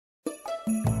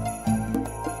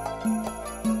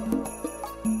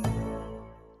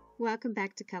Welcome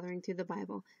back to Coloring Through the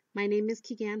Bible. My name is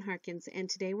Keegan Harkins, and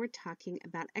today we're talking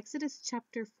about Exodus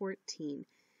chapter 14.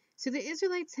 So the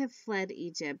Israelites have fled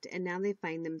Egypt, and now they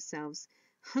find themselves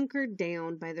hunkered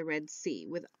down by the Red Sea,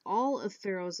 with all of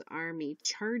Pharaoh's army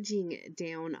charging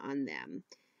down on them.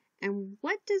 And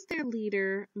what does their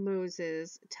leader,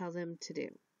 Moses, tell them to do?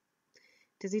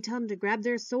 Does he tell them to grab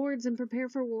their swords and prepare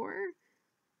for war?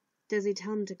 Does he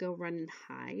tell them to go run and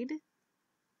hide?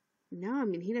 No,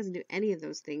 he doesn't do any of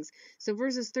those things. So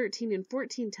verses 13 and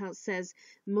 14 says,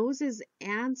 Moses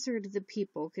answered the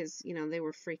people, because, they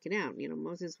were freaking out.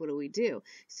 Moses, what do we do?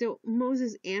 So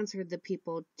Moses answered the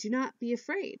people, do not be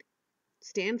afraid.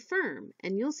 Stand firm,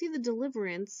 and you'll see the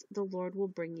deliverance the Lord will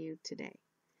bring you today.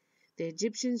 The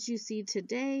Egyptians you see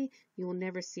today, you will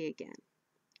never see again.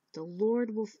 The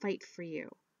Lord will fight for you.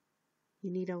 You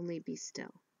need only be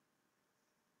still.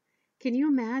 Can you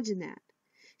imagine that?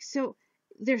 So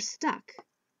they're stuck,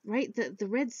 right? The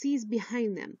Red Sea's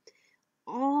behind them.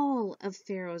 All of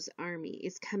Pharaoh's army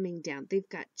is coming down. They've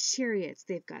got chariots,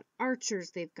 they've got archers,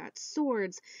 they've got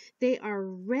swords. They are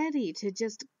ready to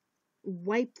just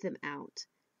wipe them out.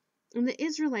 And the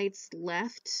Israelites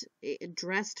left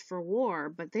dressed for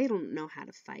war, but they don't know how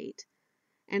to fight.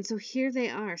 And so here they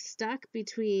are, stuck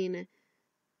between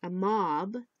a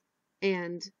mob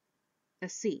and a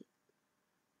sea.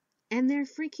 And they're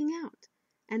freaking out.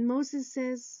 And Moses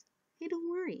says, hey, don't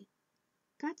worry.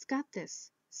 God's got this.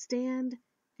 Stand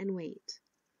and wait.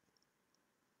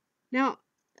 Now,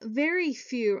 very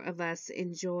few of us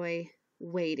enjoy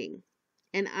waiting.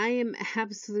 And I am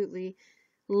absolutely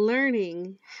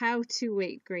learning how to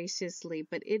wait graciously,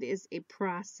 but it is a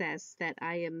process that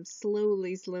I am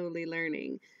slowly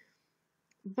learning.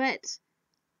 But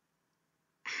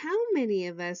how many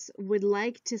of us would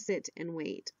like to sit and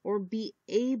wait, or be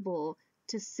able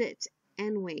to sit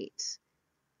and wait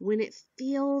when it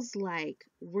feels like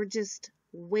we're just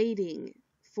waiting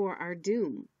for our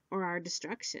doom or our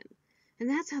destruction? And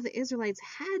that's how the Israelites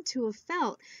had to have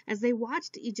felt as they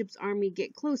watched Egypt's army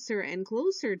get closer and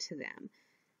closer to them.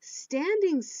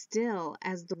 Standing still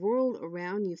as the world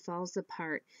around you falls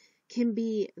apart can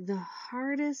be the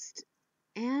hardest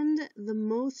and the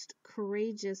most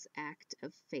courageous act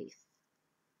of faith.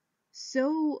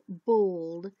 So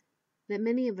bold that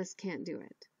many of us can't do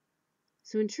it.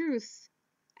 So in truth,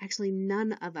 actually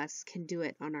none of us can do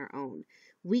it on our own.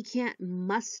 We can't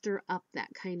muster up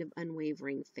that kind of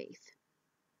unwavering faith.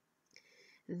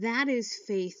 That is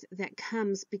faith that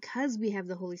comes because we have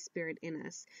the Holy Spirit in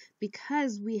us,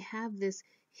 because we have this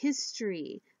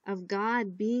history of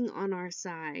God being on our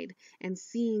side and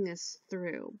seeing us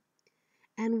through.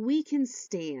 And we can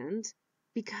stand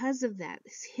because of that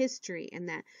history and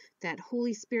that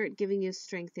Holy Spirit giving us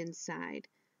strength inside.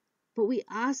 But we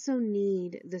also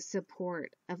need the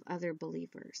support of other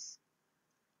believers.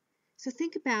 So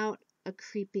think about a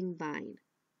creeping vine.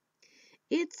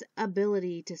 Its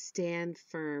ability to stand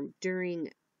firm during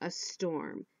a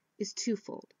storm is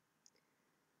twofold.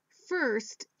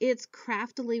 First, it's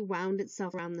craftily wound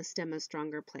itself around the stem of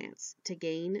stronger plants to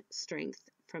gain strength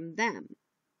from them.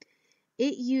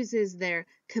 It uses their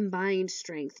combined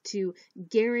strength to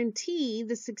guarantee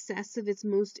the success of its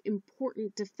most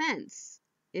important defense,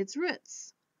 its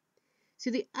roots.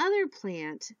 So the other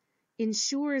plant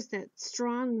ensures that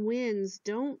strong winds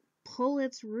don't pull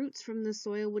its roots from the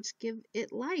soil, which give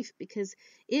it life, because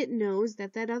it knows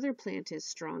that that other plant is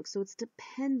strong. So it's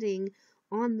depending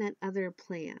on that other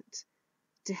plant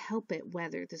to help it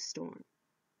weather the storm.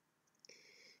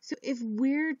 So if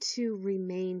we're to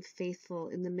remain faithful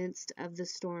in the midst of the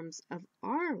storms of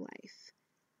our life,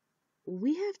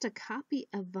 we have to copy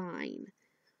a vine.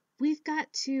 We've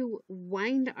got to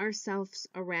wind ourselves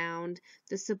around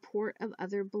the support of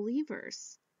other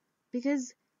believers,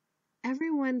 because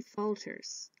everyone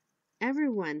falters.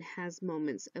 Everyone has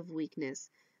moments of weakness,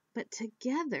 but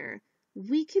together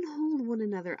we can hold one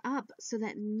another up so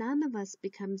that none of us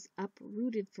becomes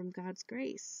uprooted from God's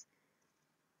grace.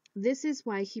 This is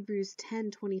why Hebrews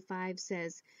 10:25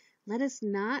 says, "Let us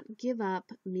not give up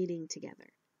meeting together,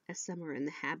 as some are in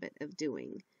the habit of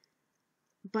doing,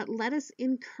 but let us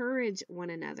encourage one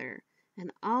another,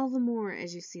 and all the more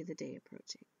as you see the day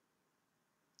approaching."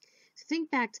 So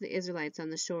think back to the Israelites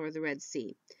on the shore of the Red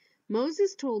Sea.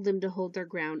 Moses told them to hold their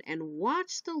ground and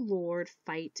watch the Lord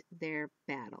fight their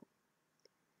battle.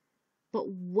 But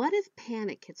what if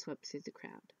panic had swept through the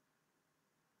crowd?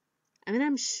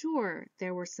 I'm sure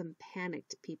there were some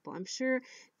panicked people. I'm sure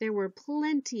there were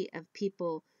plenty of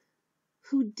people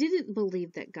who didn't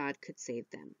believe that God could save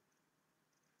them.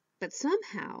 But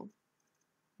somehow,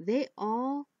 they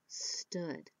all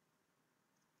stood.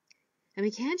 I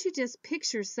mean, can't you just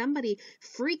picture somebody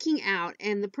freaking out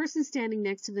and the person standing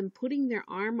next to them putting their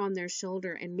arm on their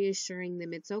shoulder and reassuring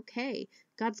them it's okay,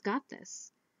 God's got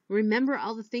this. Remember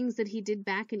all the things that he did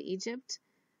back in Egypt?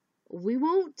 We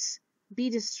won't be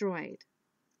destroyed.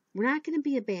 We're not going to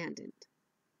be abandoned.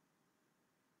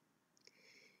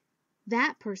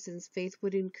 That person's faith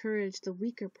would encourage the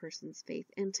weaker person's faith,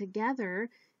 and together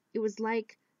it was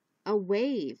like a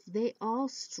wave. They all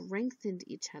strengthened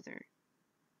each other.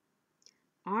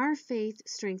 Our faith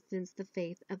strengthens the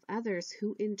faith of others,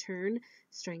 who in turn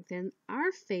strengthen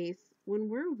our faith when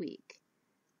we're weak.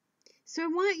 So I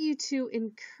want you to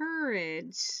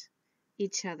encourage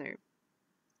each other.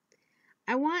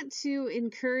 I want to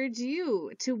encourage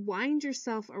you to wind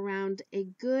yourself around a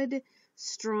good,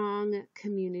 strong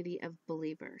community of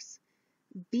believers.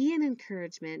 Be an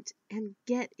encouragement and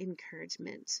get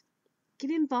encouragement. Get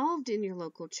involved in your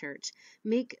local church.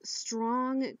 Make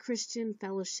strong Christian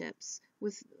fellowships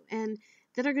and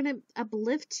that are going to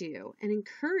uplift you and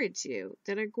encourage you,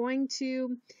 that are going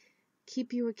to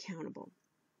keep you accountable.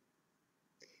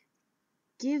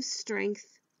 Give strength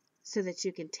so that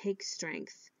you can take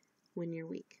strength when you're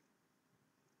weak.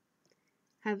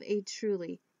 Have a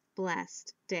truly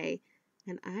blessed day,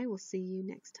 and I will see you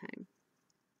next time.